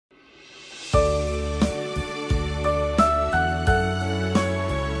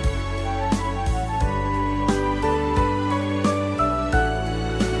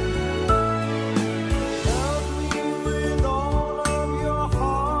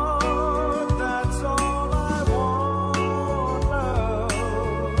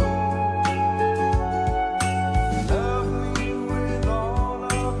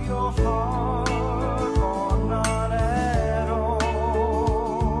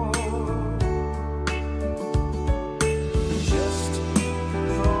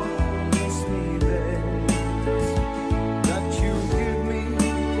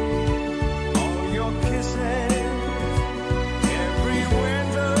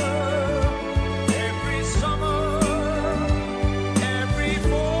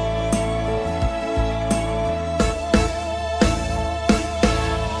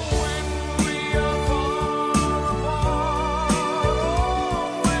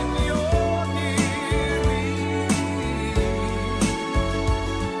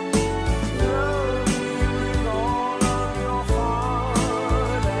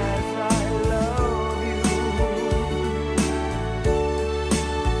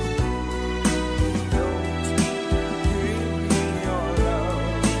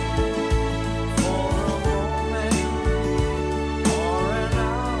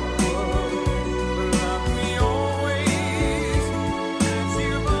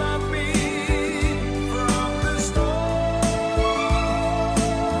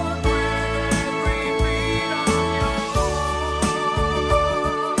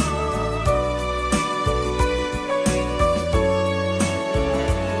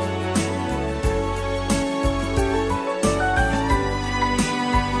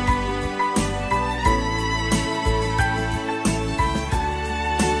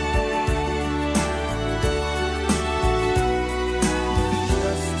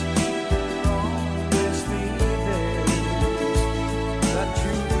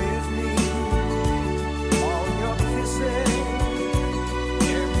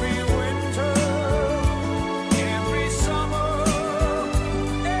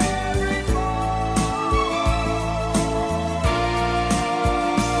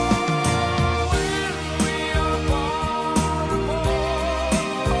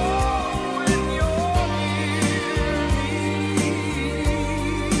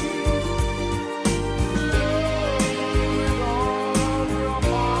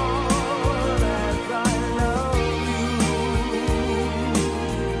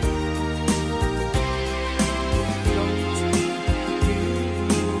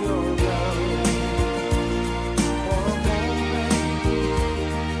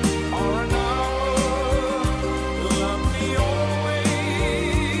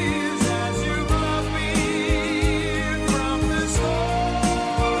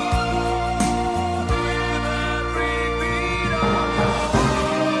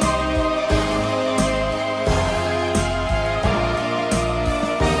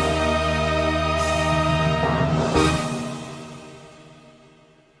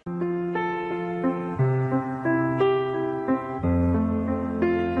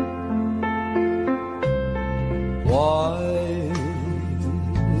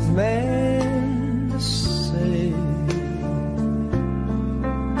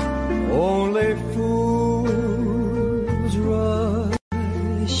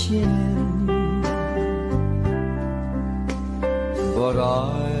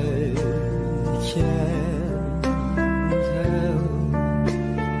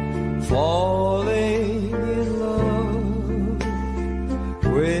falling in love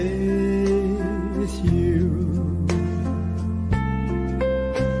with you.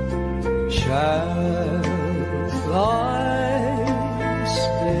 Shall I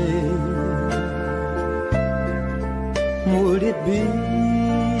stay? Would it be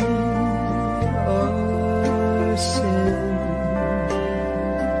a sin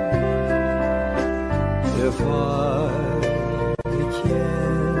if I can't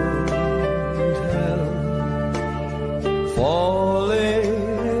help falling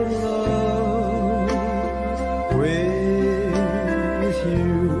in love with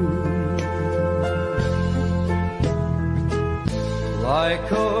you? Like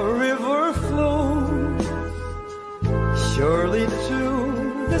a river flows surely to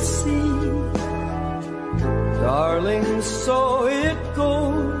the sea, darling, so it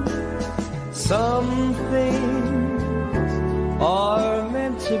goes. Some things are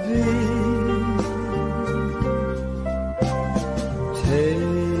meant to be.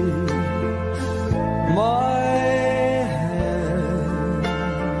 Take my hand,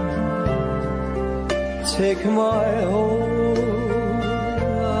 take my whole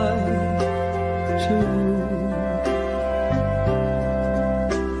life too.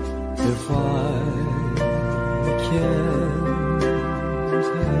 If I can't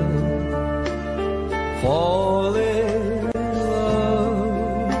help falling in love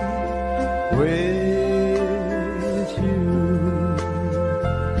with you.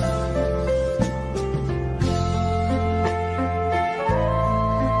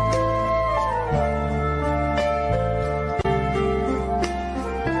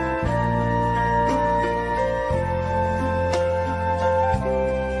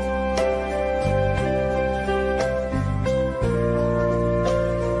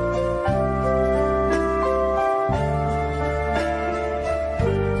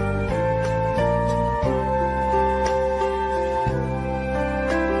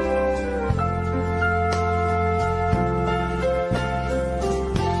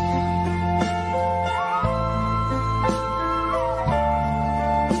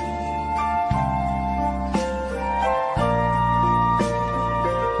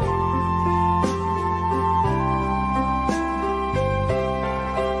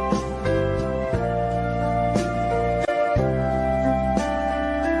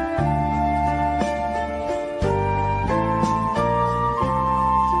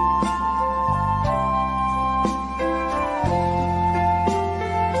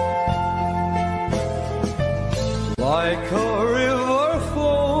 Like a river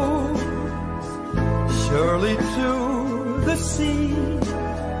flows surely to the sea,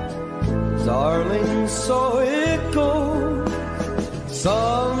 darling, so it goes.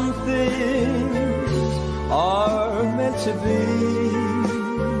 Some things are meant to be.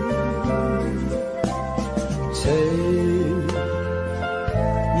 Take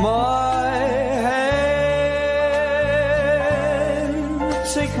my hand,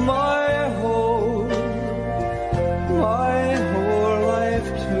 take my whole life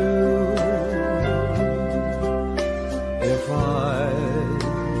too. If I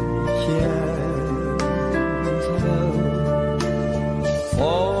can't help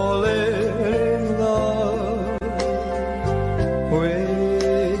falling in love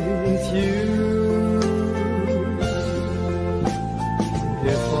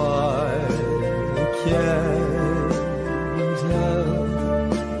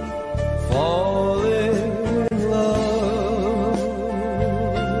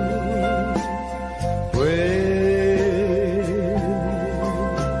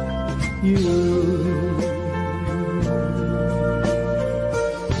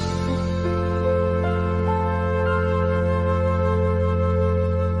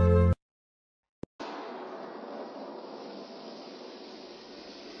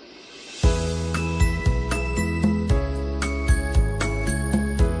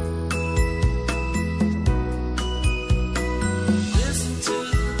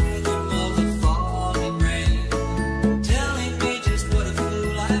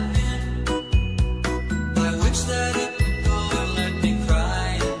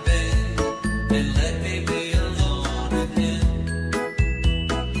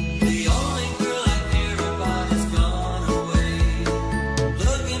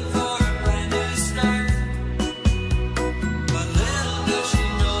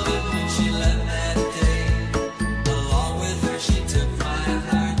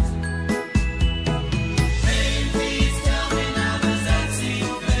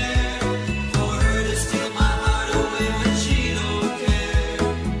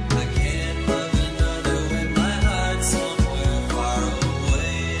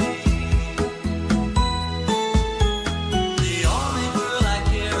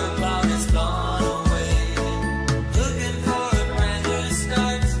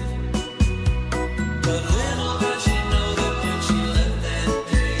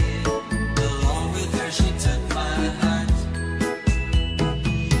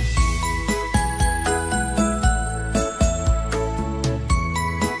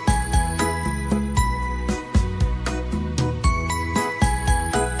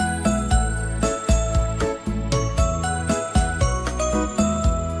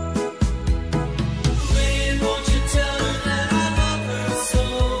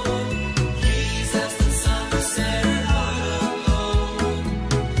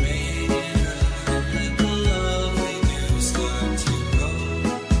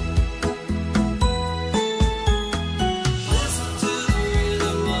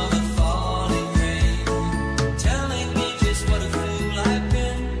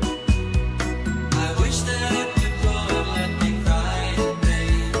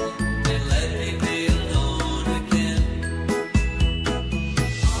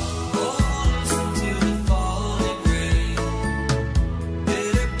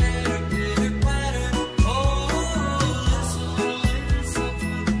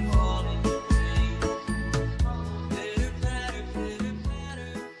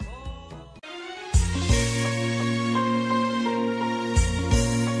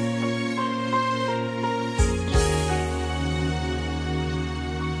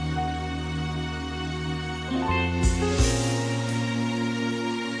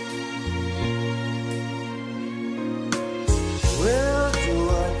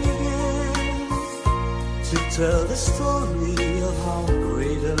tell the story of how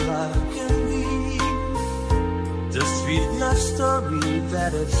great a life can be. The sweet love story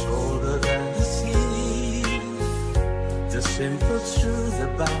that is older than the sea. The simple truth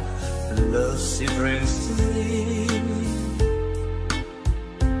about the love she brings to me.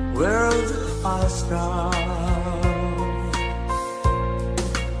 World are strong.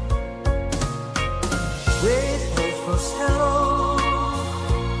 Wait her first hello.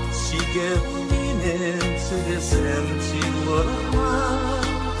 She gave meaning to this empty world of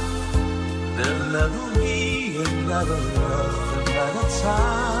mine. There'll never be another love, another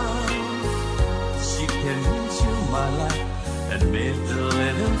time. She came into my life and made the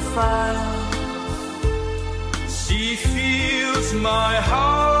living fire. She fills my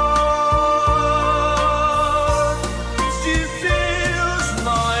heart. She fills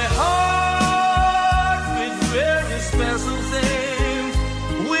my heart with very special things,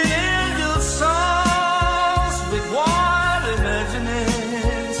 with angel songs, with wild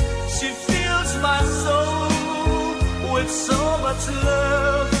imaginings. She fills my soul with so much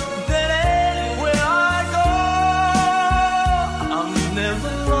love that anywhere I go, I'm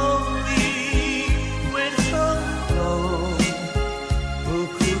never lonely with her alone. Who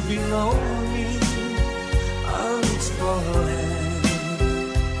could be lonely? I'm exploring.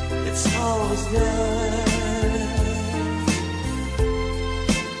 It's always there.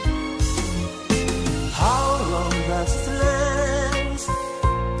 How long does it last?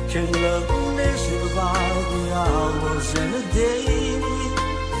 Can love measure by the hours in a day?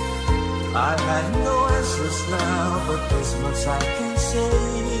 I have no answers now, but this much I can say.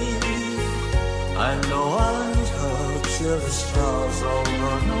 I know I'll need her till the stars all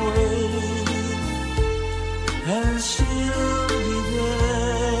run away, and she'll be there.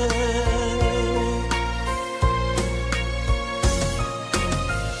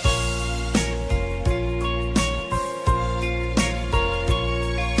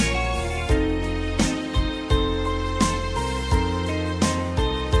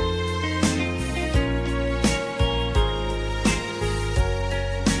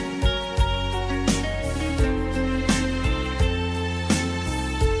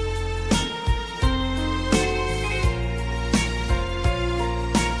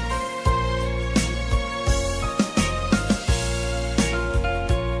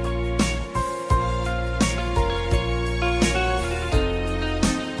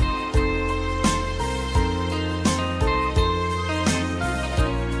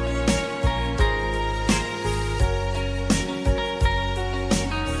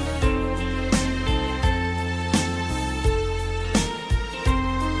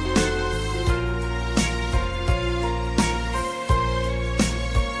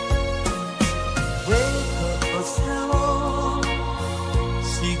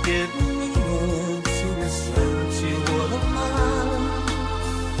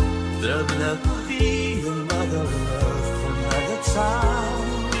 There'll never be another love, another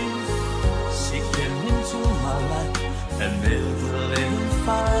time. She came into my life and made the living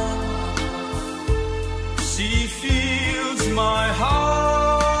fire. She fills my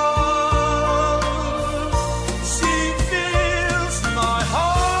heart. She fills my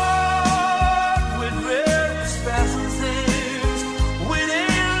heart with very special things, with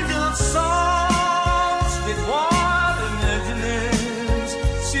angel songs, with wild imaginings.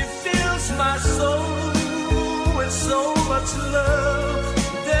 She fills my soul with so much love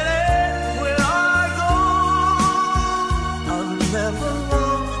that everywhere I go, I'm never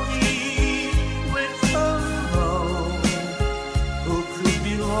lonely with her alone. Who could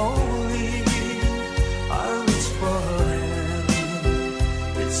be lonely? I reach for her hand.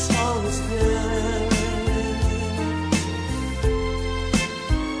 It's always there.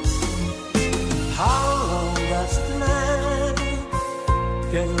 How long does it last?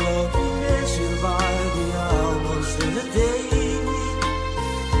 Can love be measured by the hours in a day?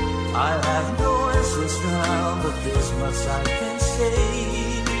 I have no answers now, but this much I can say.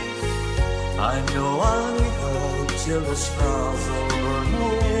 I know I'll need her till the stars all run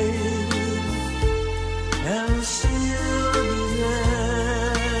away, and she'll be there.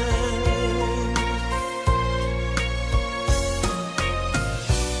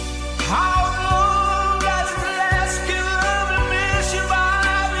 How long does it last? Can love be measured by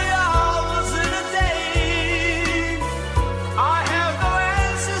the hours in a day? I have no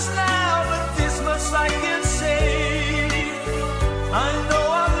answers now, but this much I can say. I know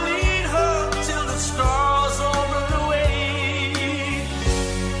I'll lead her till the stars all run away,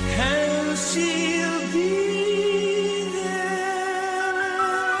 and she'll be there.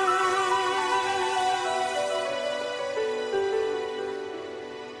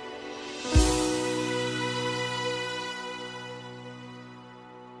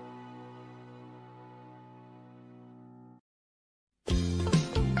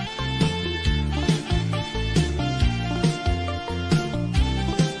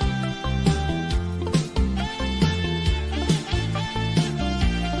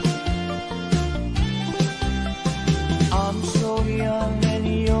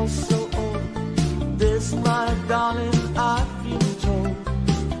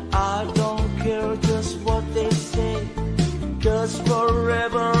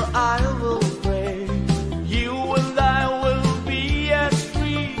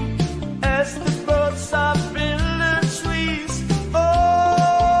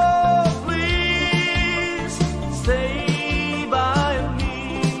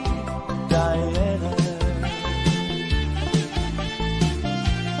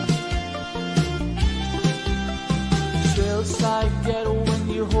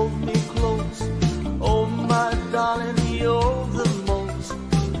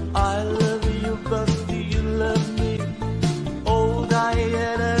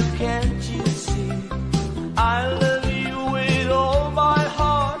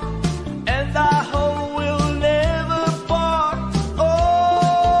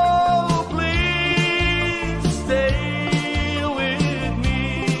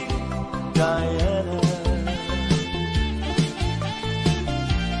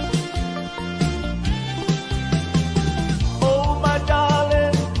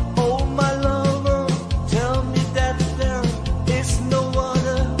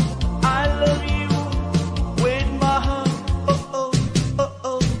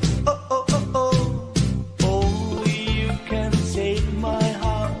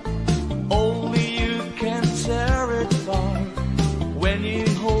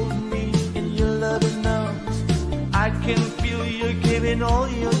 all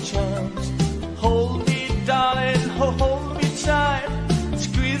your charms. Hold me, darling, hold me tight.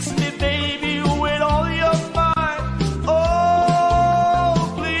 Squeeze me, baby, with all your might. Oh,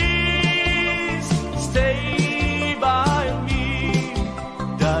 please stay by me,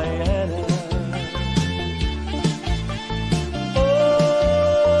 Diana.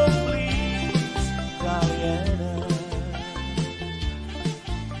 Oh, please, Diana.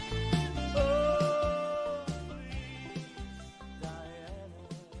 Oh, please, Diana.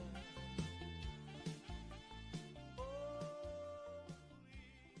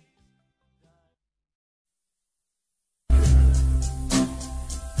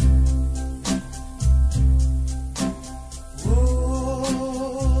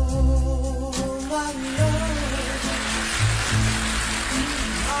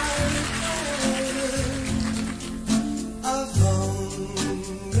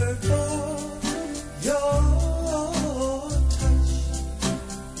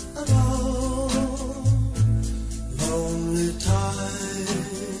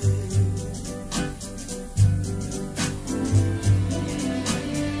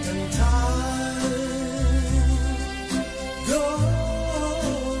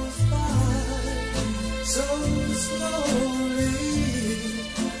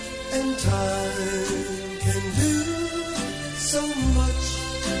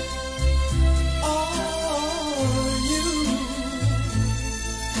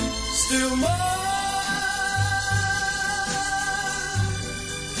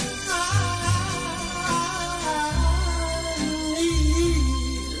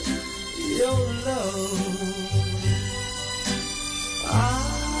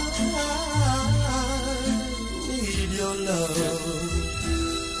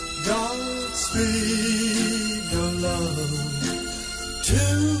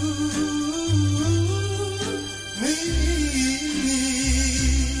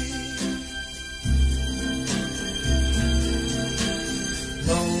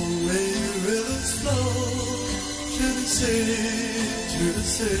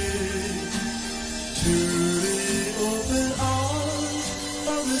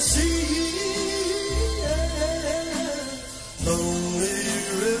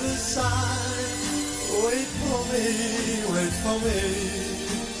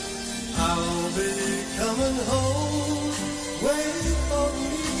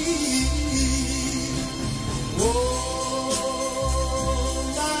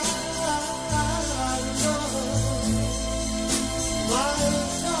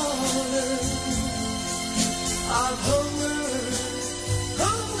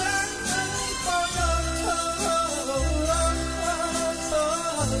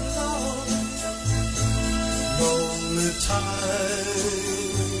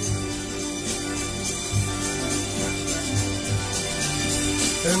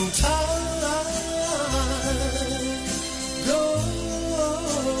 And time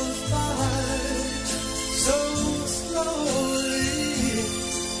goes by so slowly,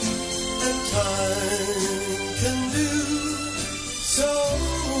 and time can do so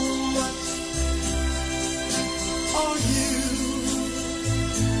much. Are you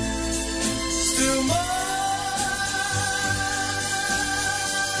still mine?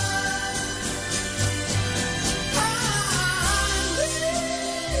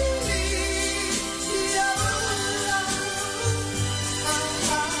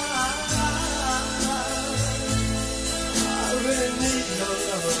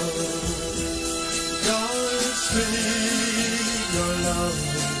 Your love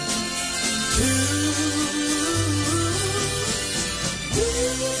to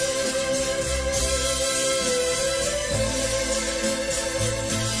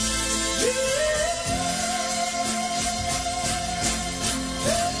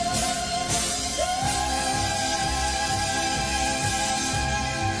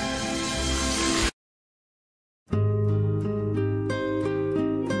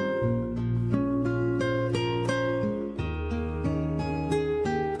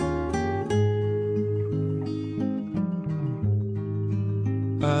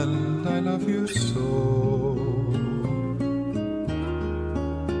and I love you so.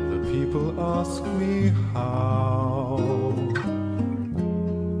 The people ask me how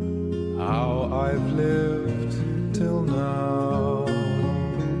I've lived till now.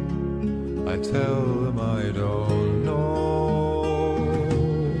 I tell them I don't know.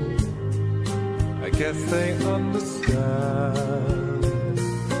 I guess they understand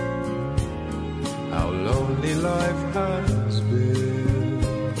how lonely life has been.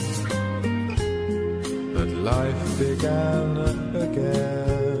 But life began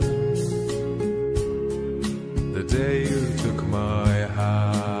again the day you took my hand.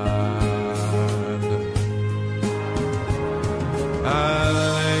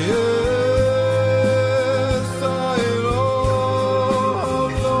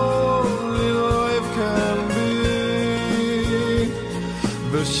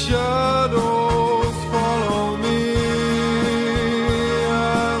 The shadows follow me,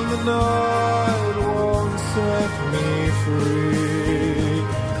 and the night won't set me free.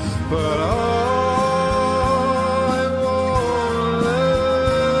 But I won't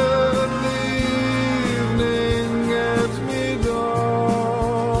let the evening get me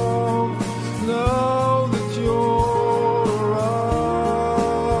down. Now that you're around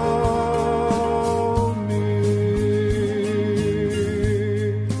me,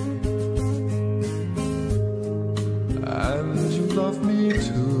 and you love me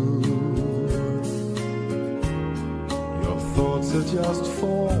too. Your thoughts are just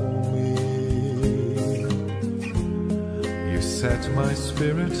for me. You set my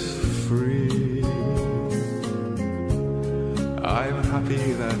spirit free. I'm happy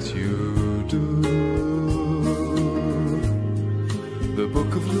that you do. The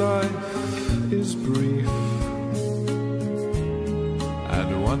book of life is brief, and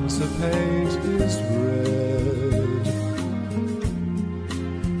once a page is read,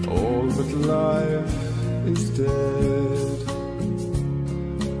 all but life is dead.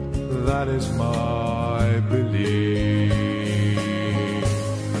 That is my belief.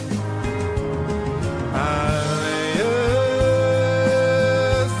 And yes,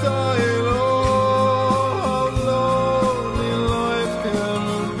 I know how lonely life can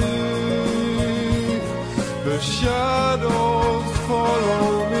be. The shadows follow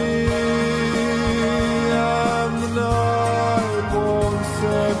me, and the night won't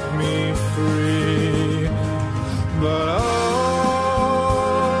set me free. But I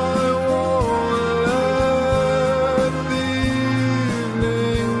won't let the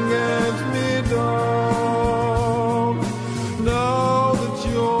evening get me down. Now that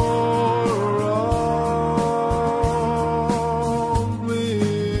you're around me.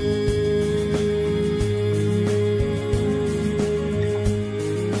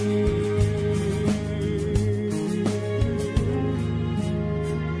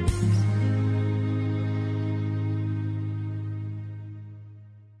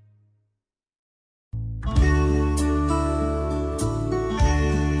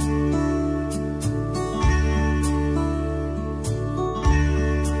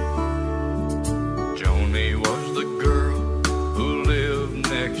 Joni was the girl who lived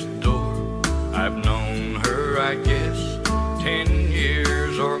next door. I've known her, I guess, 10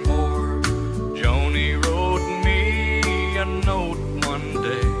 years or more. Joni wrote me a note one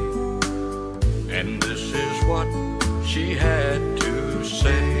day, and this is what she had to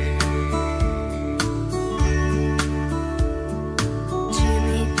say.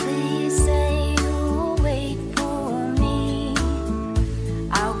 Jimmy, please say you'll wait for me.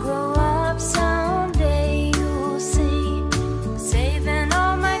 I'll grow up someday, you'll see. Saving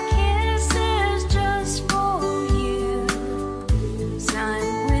all my kisses just for you.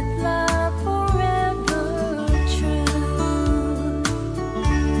 Signed with love forever true.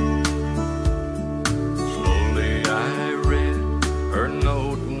 Slowly I read her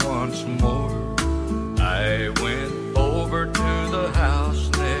note once more. I went over to the house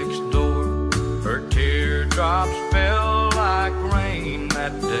next door. Her teardrops fell like rain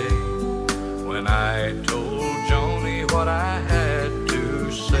that day when I told Joni what I had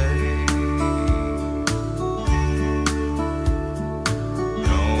to say.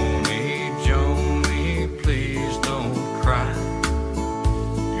 Joni, Joni, please don't cry.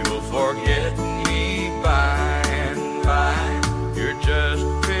 You'll forget me by and by. You're just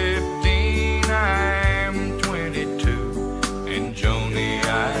 15, I'm 22. And Joni, I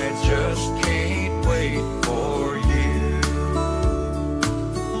just can't wait for you.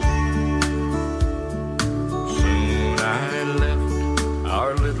 Soon I left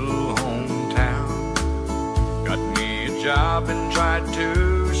our little hometown, got me a job and tried to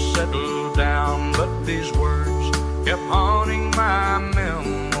settle down. But these words kept haunting my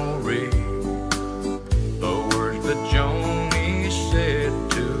memory, the words that Joni said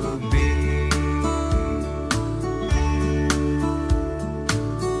to me.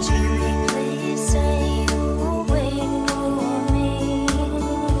 Jimmy, please say you'll wait for me.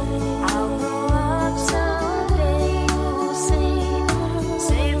 I'll grow up someday, you'll see.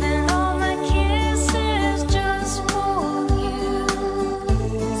 Saving all my kisses just for you.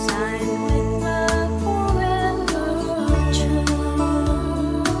 Signed with love forever true.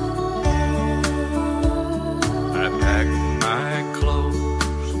 I packed my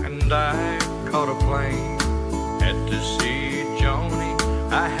clothes and I caught a plane. Had to see Joni,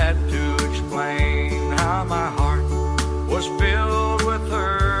 I had to explain how my heart was filled with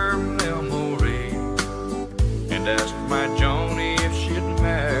her memory, and asked my Joni if she'd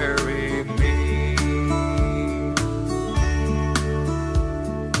marry me.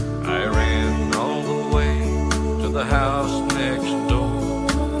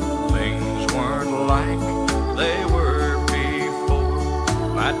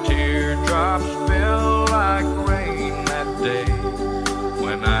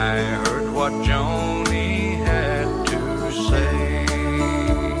 what Joni had to say.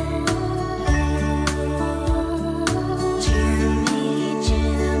 Jimmy,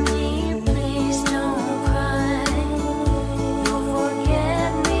 Jimmy, please don't cry. You'll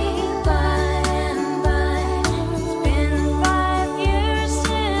forget me by and by. It's been 5 years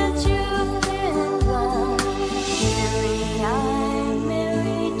since you've been gone. Jimmy, I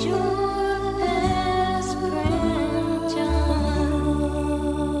married your best friend John.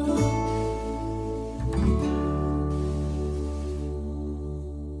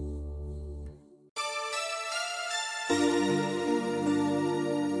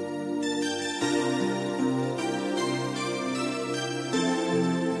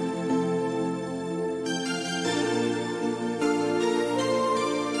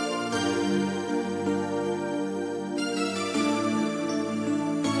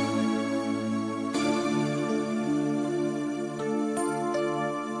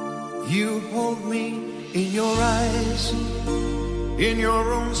 You hold me in your eyes, in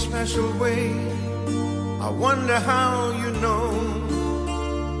your own special way. I wonder how you know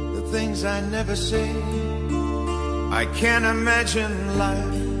the things I never say. I can't imagine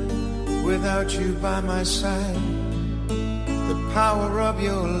life without you by my side. The power of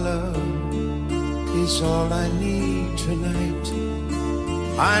your love is all I need tonight.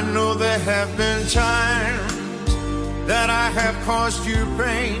 I know there have been times that I have caused you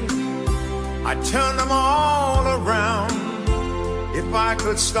pain. I turn them all around. If I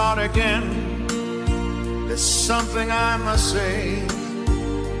could start again, there's something I must say.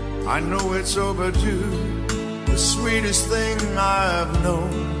 I know it's overdue. The sweetest thing I've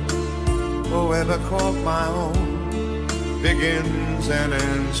known, or ever called my own, begins and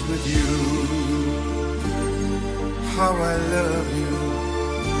ends with you. How I love you,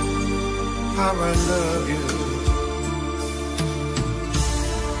 how I love you.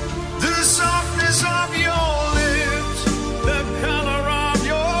 The softness of your lips, the color of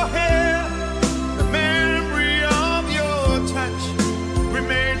your hair, the memory of your touch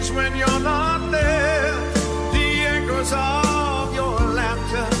remains when you're not there. The echoes of your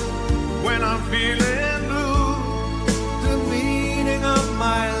laughter when I'm feeling blue. The meaning of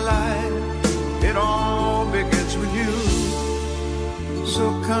my life, it all begins with you. So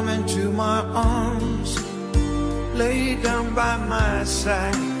come into my arms, lay down by my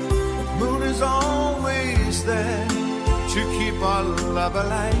side. Moon is always there to keep our love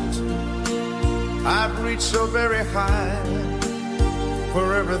alight. I've reached so very high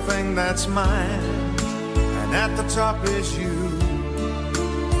for everything that's mine, and at the top is you.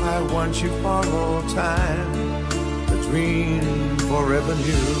 I want you for all time, a dream forever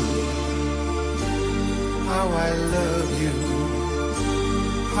new. How I love you,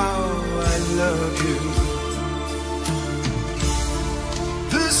 how I love you.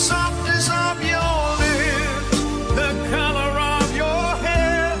 The softness of your lips, the color of your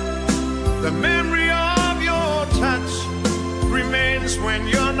hair, the memory of your touch remains when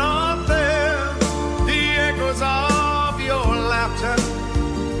you're not there. The echoes of your laughter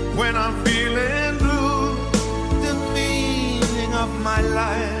when I'm feeling blue. The meaning of my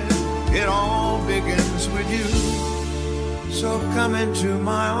life, it all begins with you. So come into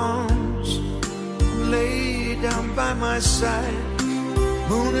my arms, lay down by my side.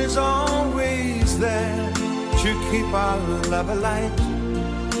 Moon is always there to keep our love alight.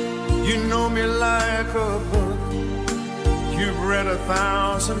 You know me like a book you've read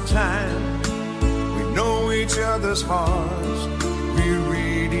 1,000 times. We know each other's hearts, we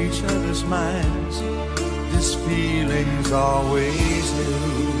read each other's minds. This feeling's always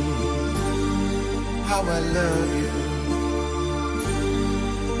new. How I love you,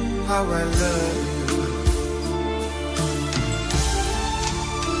 how I love you.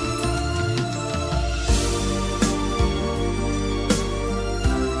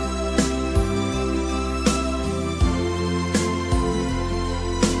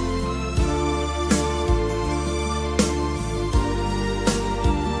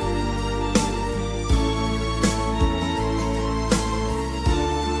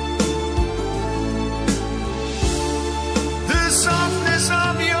 Softness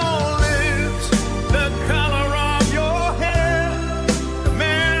of your lips,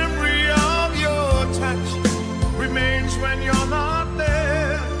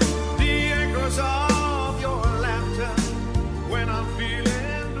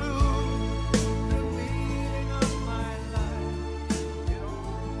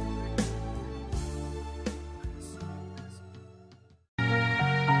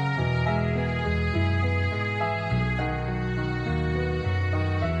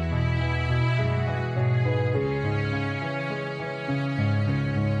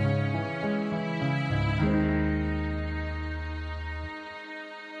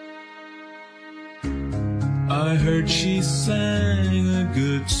 I heard she sang a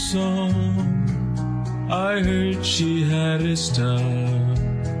good song. I heard she had a style.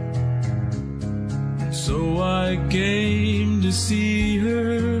 So I came to see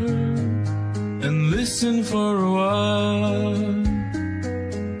her and listen for a while.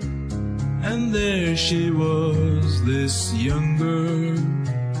 And there she was, this young girl,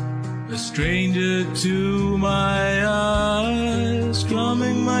 a stranger to my eyes,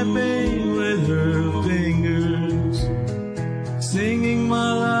 strumming my pain with her fingers, singing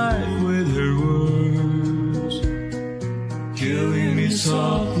my life with her words, killing me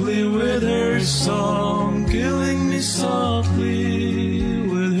softly with her song, killing me softly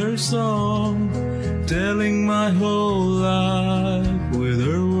with her song, telling my whole life with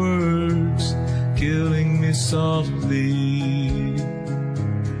her words, killing me softly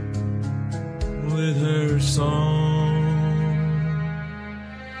with her song.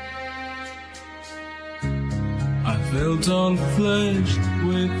 I felt all flushed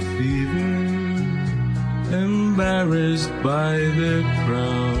with fever, embarrassed by the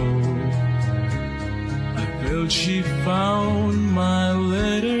crowd. I felt she found my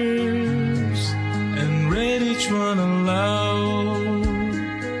letters and read each one aloud.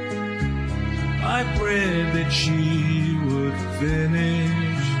 I prayed that she would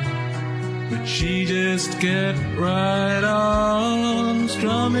finish, but she just kept right on,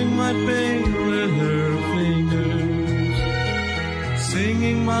 strumming my pain with her fingers,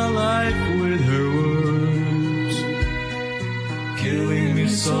 singing my life with her words, killing me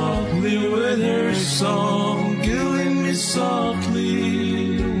softly with her song, killing me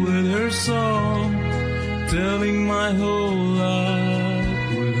softly with her song, telling my whole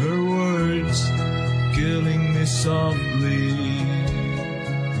life with her words, killing me softly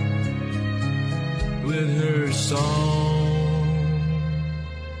with her song.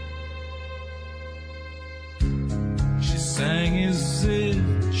 She sang as if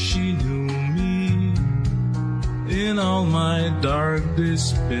she knew me in all my dark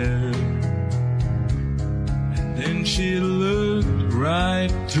despair, and then she looked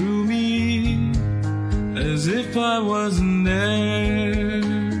right through me as if I wasn't there.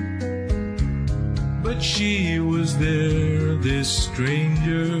 But she was there, this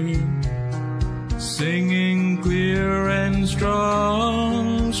stranger, singing clear and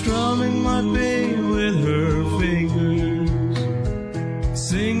strong, strumming my pain with her fingers,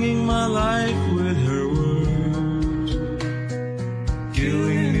 singing my life with her words,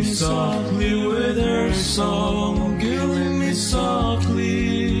 killing me softly with her song, killing me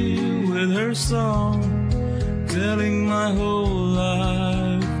softly with her song, telling my whole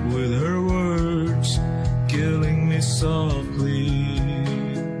life with her words, killing me softly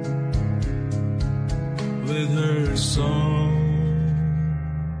with her song.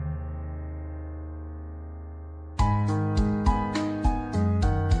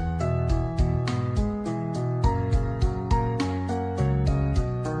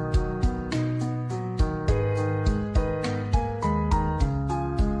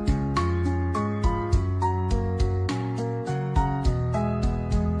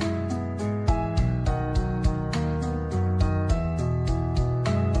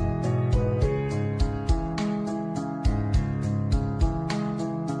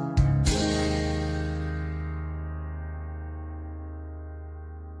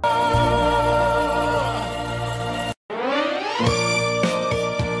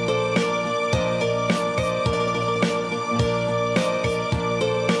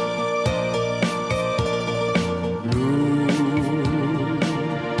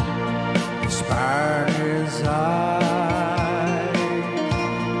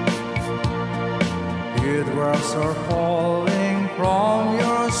 Teardrops are falling from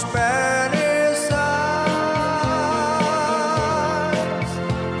your Spanish eyes.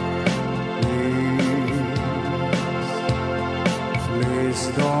 Please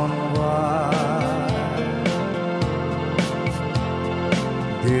don't cry.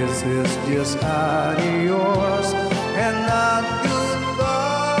 This is just adios and not goodbye.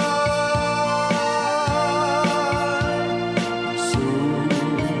 Soon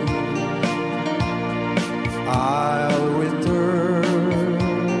I'll return,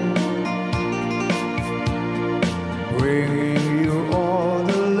 bringing you all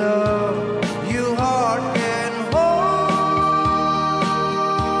the love your heart can hold.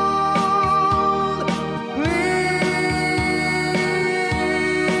 Please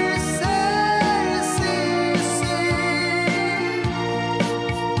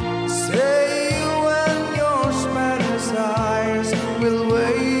say when your Spanish eyes will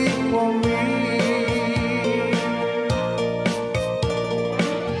wait for me.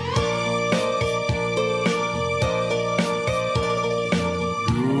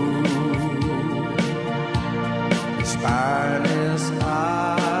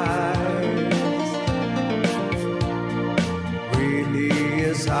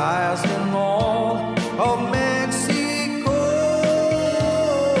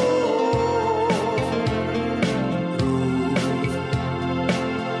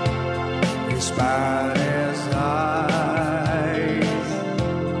 Spanish eyes.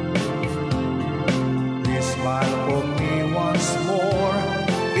 Please smile for me once more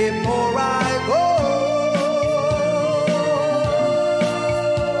before I go.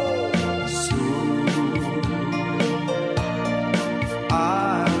 Soon I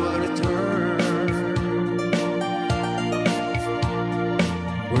will return,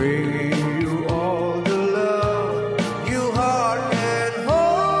 bringing you all the love you heart can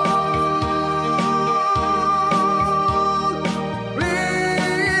hold. Please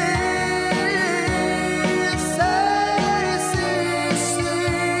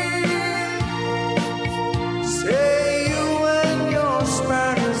say you and your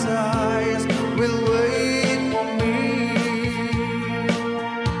Spanish eyes will wait for me.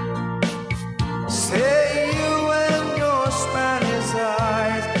 Say you and your Spanish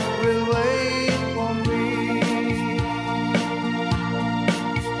eyes will wait for me.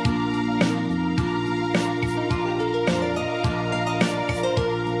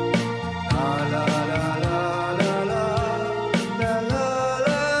 La la la la la la la la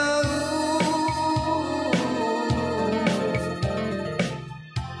la.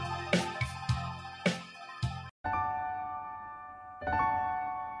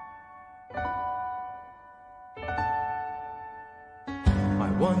 I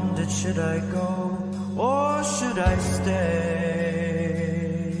wondered, should I go or should I stay?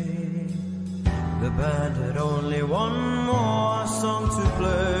 The band had only one more song to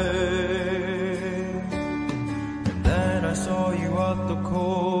play, and then I saw you at the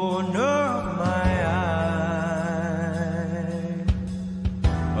corner of my eye.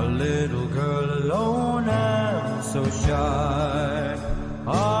 A little girl alone and so shy.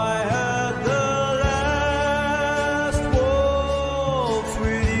 I had the last waltz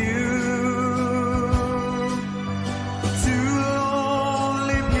with you. Two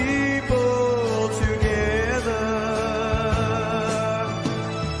lonely people together.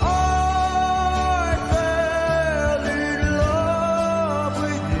 I fell in love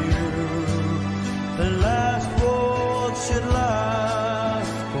with you. The last waltz should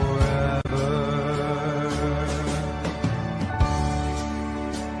last forever.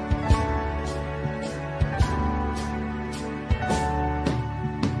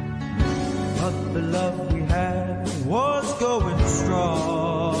 But the love we had was going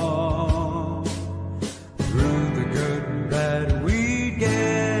strong. Through the good and bad we'd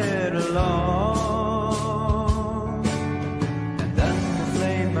get along. And then the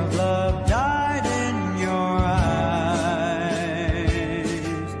flame of love died in your eyes.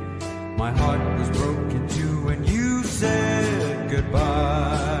 My heart was broken too when you said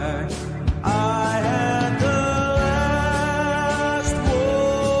goodbye. I had the last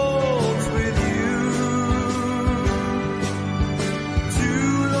waltz with you. Two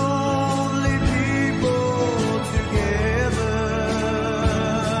lonely people together.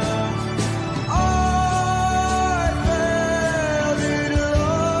 I fell in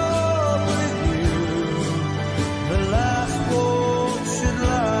love with you. The last waltz should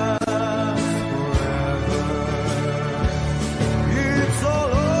last forever. It's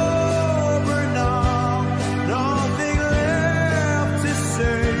all over now, nothing left to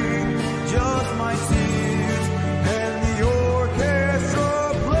say, just my tears and the orchestra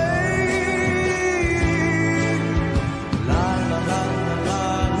playing. La la la la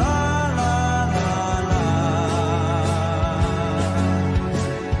la la la la.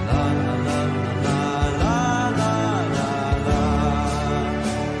 La la la la la la la la.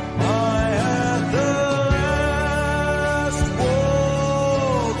 I had the last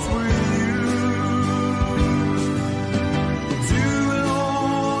waltz with you. Two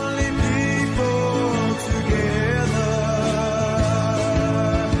lonely people together.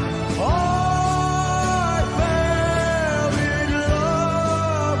 I fell in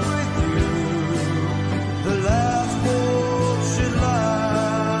love with you. The last waltz should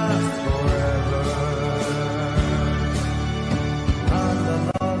last forever. La la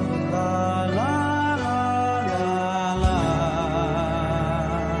la la la la la la.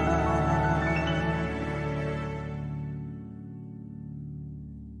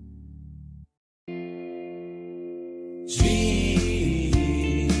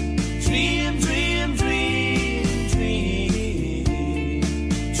 Dream, dream, dream, dream,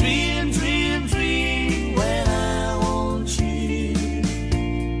 dream, dream, dream. When I want you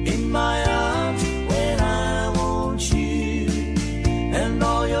in my arms, when I want you, and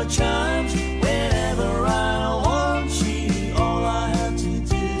all your charms. Whenever I want you, all I have to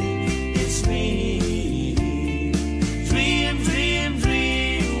do is dream, dream, dream,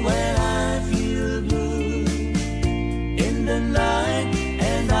 dream. When I feel blue in the night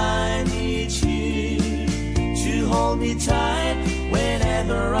and I need anytime,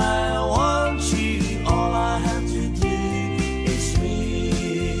 whenever I want you. All I have to do is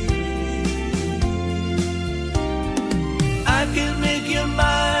dream. I can make you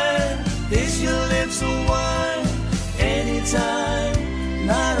mine, taste your lips of wine, anytime,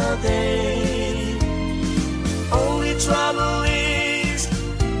 night or day. Only trouble is,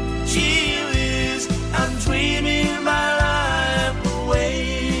 I'm dreaming my life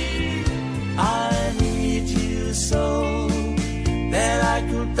away. I need you so that I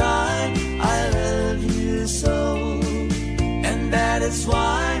could die. I love you so, and that is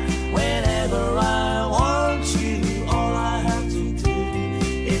why whenever I want you, all I have to do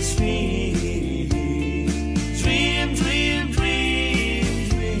is dream. Dream, dream, dream,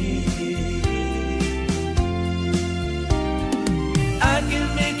 dream. I can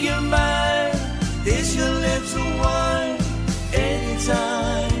make you mine, taste your lips of wine,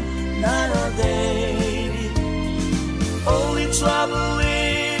 anytime, night or day. Only trouble is,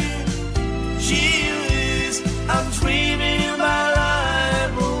 I'm dreaming my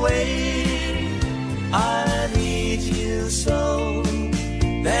life away. I need you so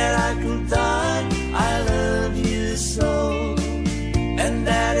that I could die. I love you so, and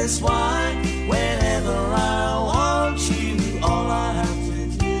that is why whenever I want you, all I have to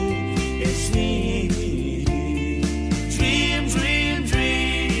do is dream. Dream, dream,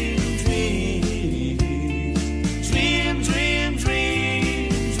 dream, dream. Dream, dream, dream,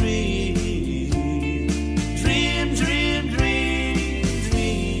 dream. Dream, dream, dream,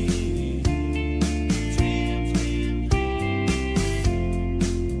 dream. Dream, dream,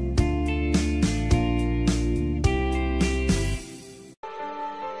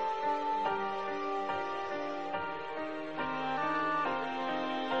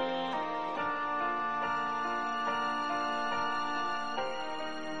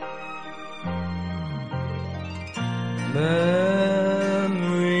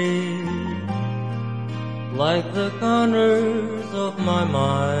 Memories, like the corners of my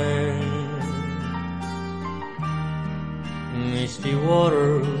mind, misty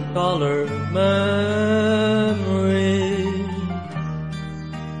watercolor memories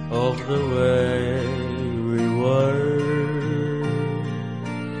of the way we were.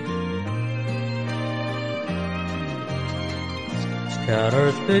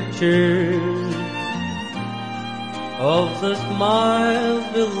 Scattered pictures of the smiles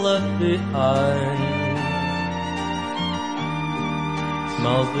we left behind,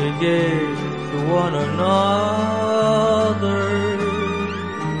 smiles we gave to one another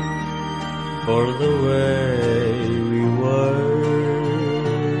for the way we were.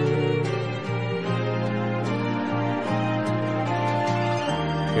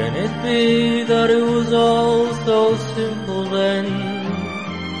 Can it be that it was all so simple then?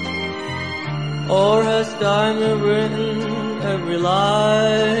 Or has time written every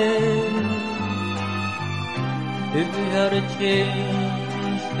line? If we had a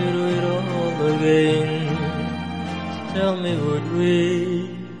chance to do it all again, tell me, would we?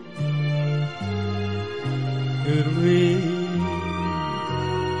 Could we?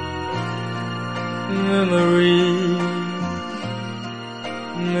 Memories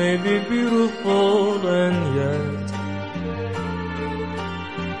may be beautiful and yet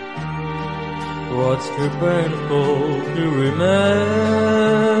what's too painful to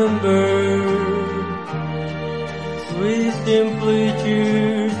remember? We simply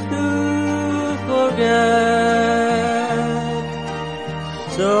choose to forget.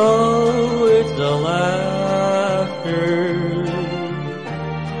 So it's the laughter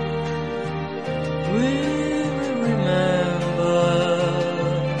we will remember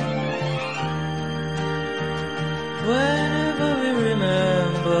whenever we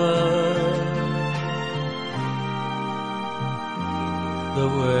remember the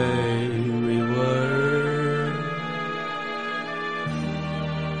way we were,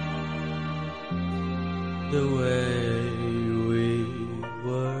 the way we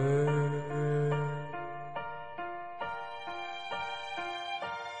were.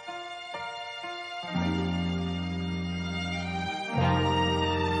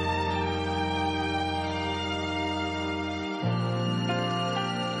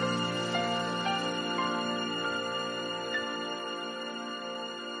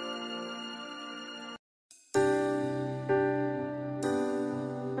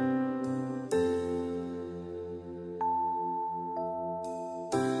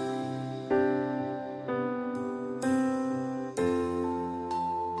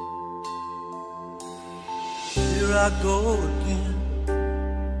 Here I go again,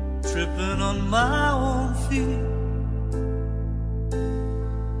 tripping on my own feet.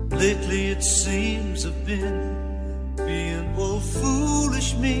 Lately it seems I've been being old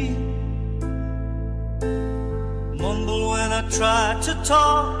foolish me. Mumble when I try to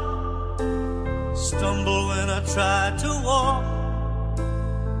talk, stumble when I try to walk,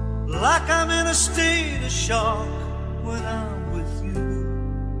 like I'm in a state of shock when I'm with you.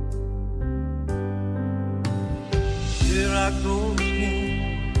 Here I go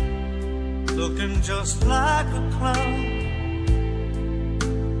again, looking just like a clown.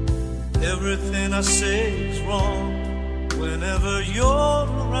 Everything I say is wrong whenever you're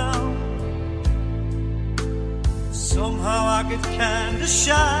around. Somehow I get kinda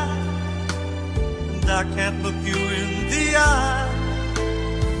shy, and I can't look you in the eye.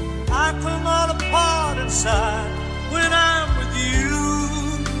 I come all apart inside when I'm with you.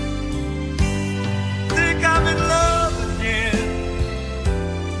 Think I'm in love again,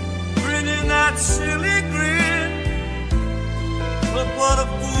 grinning that silly grin. Look what a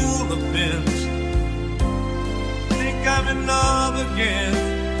fool I've been. Think I'm in love again.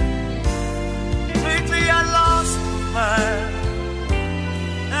 Lately I lost my mind,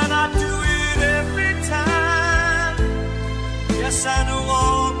 and I do it every time. Yes, I know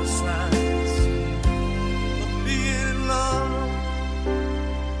all the signs of being in love.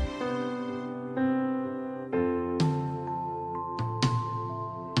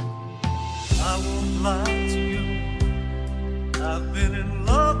 I won't lie to you, I've been in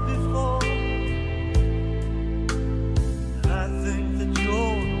love before, and I think that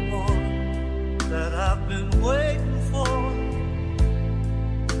you're the one that I've been waiting for.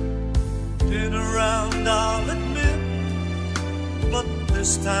 Been around, I'll admit, but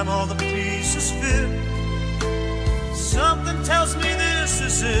this time all the pieces fit. Something tells me this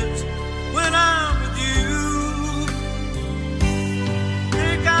is it when I'm with you.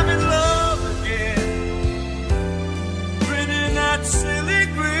 Think I'm in love again, grinning that silly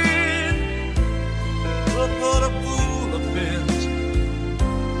grin. Look what a fool I've been.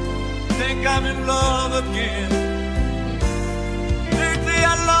 Think I'm in love again. Lately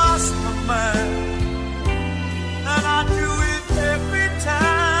I lost my mind, and I do it every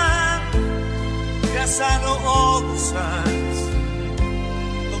time. Yes, I know all the signs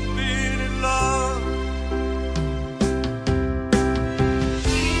of being in love.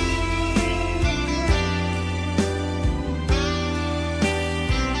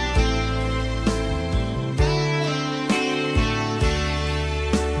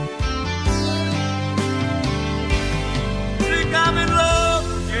 Think I'm in love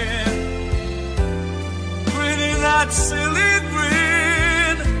again, grinning that silly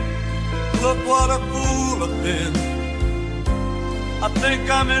grin. Look what a fool I've been. I think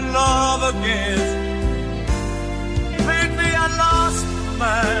I'm in love again. Lately I lost my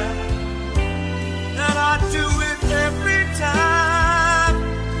mind, and I do it every time.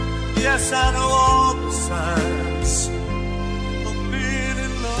 Yes, I know all the signs of being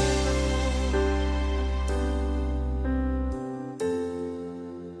in love.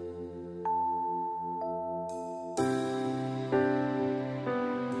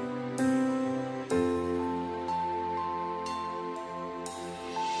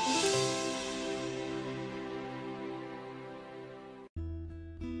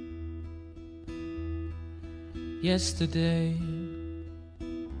 Yesterday,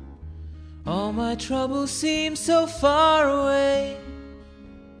 all my troubles seem so far away.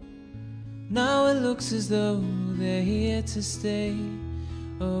 Now it looks as though they're here to stay.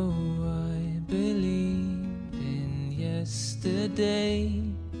 Oh, I believed in yesterday.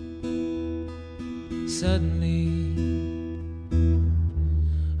 Suddenly,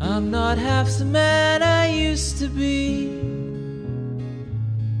 I'm not half the man I used to be.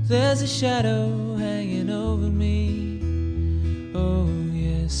 There's a shadow hanging over me. Oh,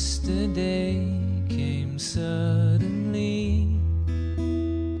 yesterday came suddenly.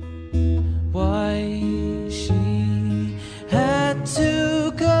 Why she had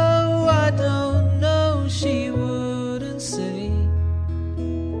to go, I don't know, she wouldn't say.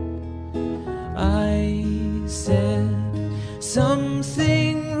 I said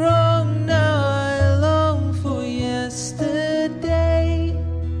something wrong, now I long for yesterday.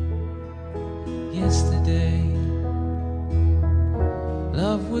 Yesterday,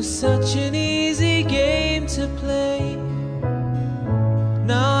 love was such an easy game to play.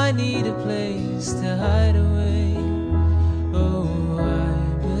 Now I need a place to hide away. Oh, I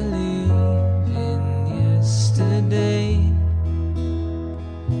believe in yesterday.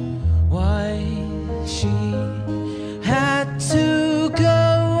 Why she had to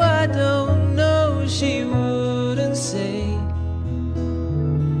go, I don't know, she wouldn't say.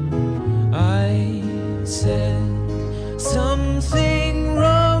 I said something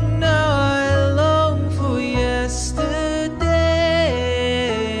wrong, now I long for yesterday.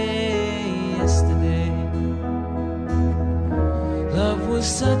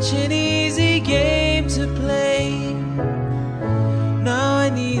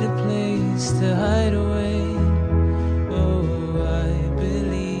 need a place to hide away. Oh, I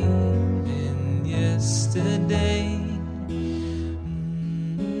believe in yesterday.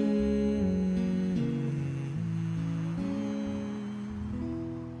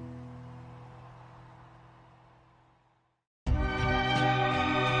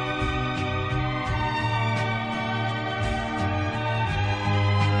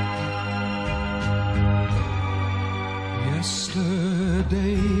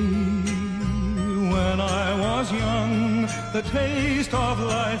 Yesterday, when I was young, the taste of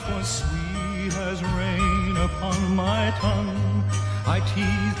life was sweet as rain upon my tongue. I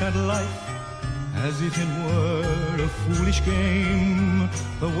teased at life as if it were a foolish game,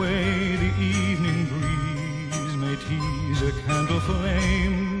 the way the evening breeze may tease a candle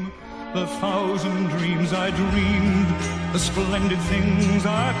flame. The thousand dreams I dreamed, the splendid things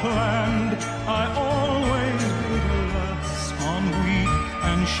I planned, I always built alas on weak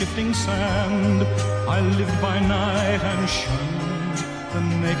and shifting sand. I lived by night and shunned the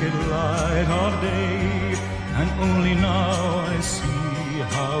naked light of day, and only now I see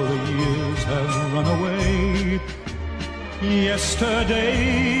how the years have run away. Yesterday,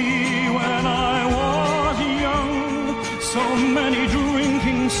 when I was young, so many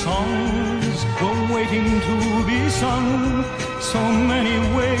drinking songs were waiting to be sung. So many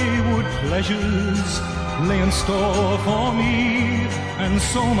wayward pleasures lay in store for me, and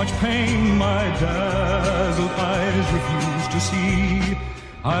so much pain my dazzled eyes refused to see.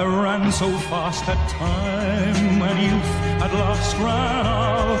 I ran so fast that time and youth at last ran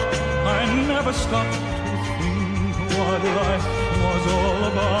out. I never stopped to think what life was all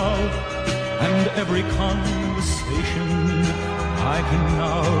about, and every conversation I can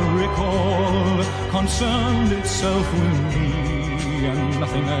now recall concerned itself with me and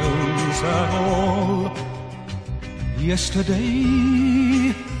nothing else at all.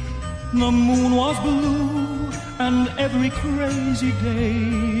 Yesterday, the moon was blue, and every crazy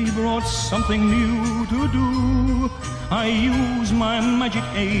day brought something new to do. I used my magic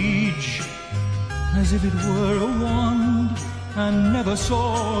age as if it were a wand, and never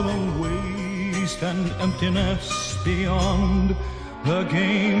saw the waste and emptiness beyond. The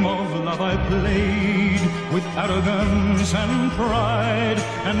game of love I played with arrogance and pride,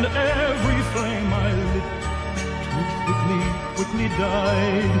 and every flame I lit too quickly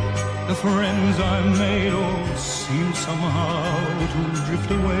died. The friends I made all seemed somehow to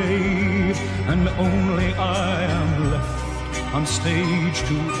drift away, and only I am left on stage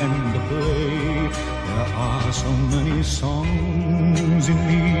to end the play. There are so many songs in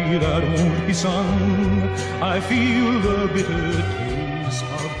me that won't be sung. I feel the bitter taste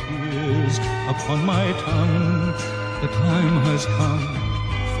of tears upon my tongue. The time has come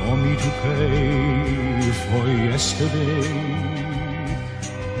for me to pay for yesterday,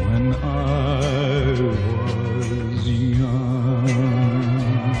 when I was young.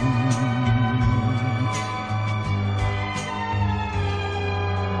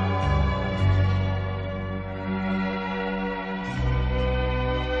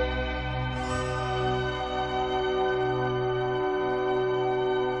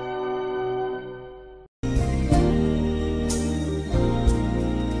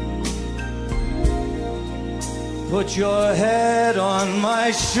 Put your head on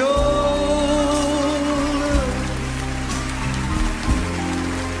my shoulder,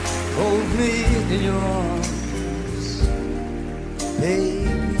 hold me in your arms,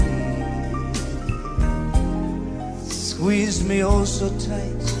 baby. Squeeze me oh so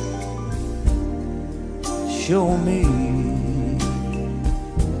tight, show me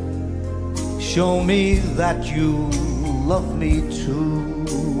that you love me too.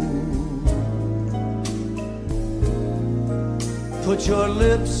 Put your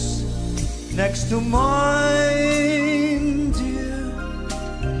lips next to mine, dear.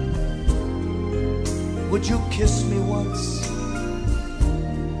 Would you kiss me once,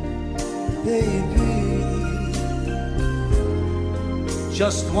 baby?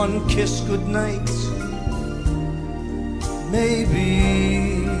 Just one kiss goodnight, maybe.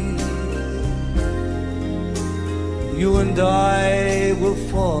 You and I will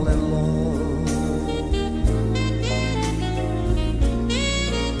fall in love.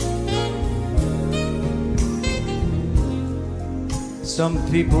 Some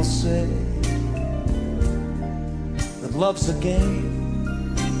people say that love's a game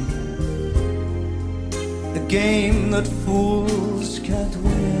that fools can't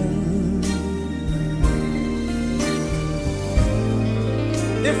win.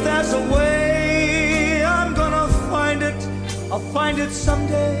 If there's a way, I'm gonna find it. I'll find it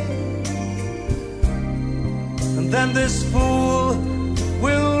someday, and then this fool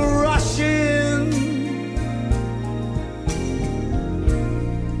will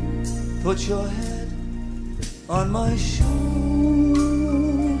Put your head on my shoulder,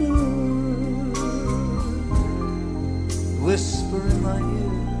 whisper in my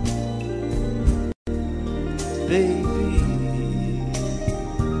ear, baby,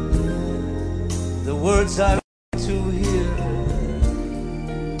 the words I want to hear.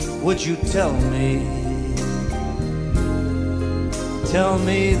 Would you tell me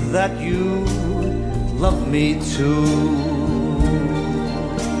that you love me too?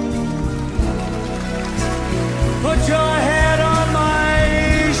 Put your head on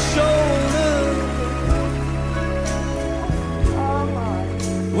my shoulder,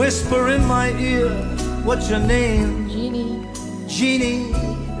 whisper in my ear, what's your name? Jeannie, Jeannie.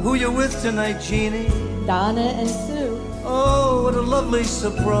 Who you with tonight, Jeannie? Donna, and Sue. Oh, what a lovely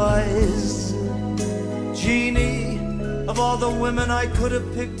surprise. Jeannie, of all the women I could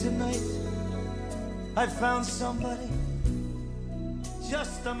have picked tonight, I found somebody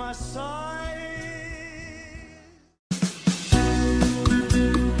just on my side.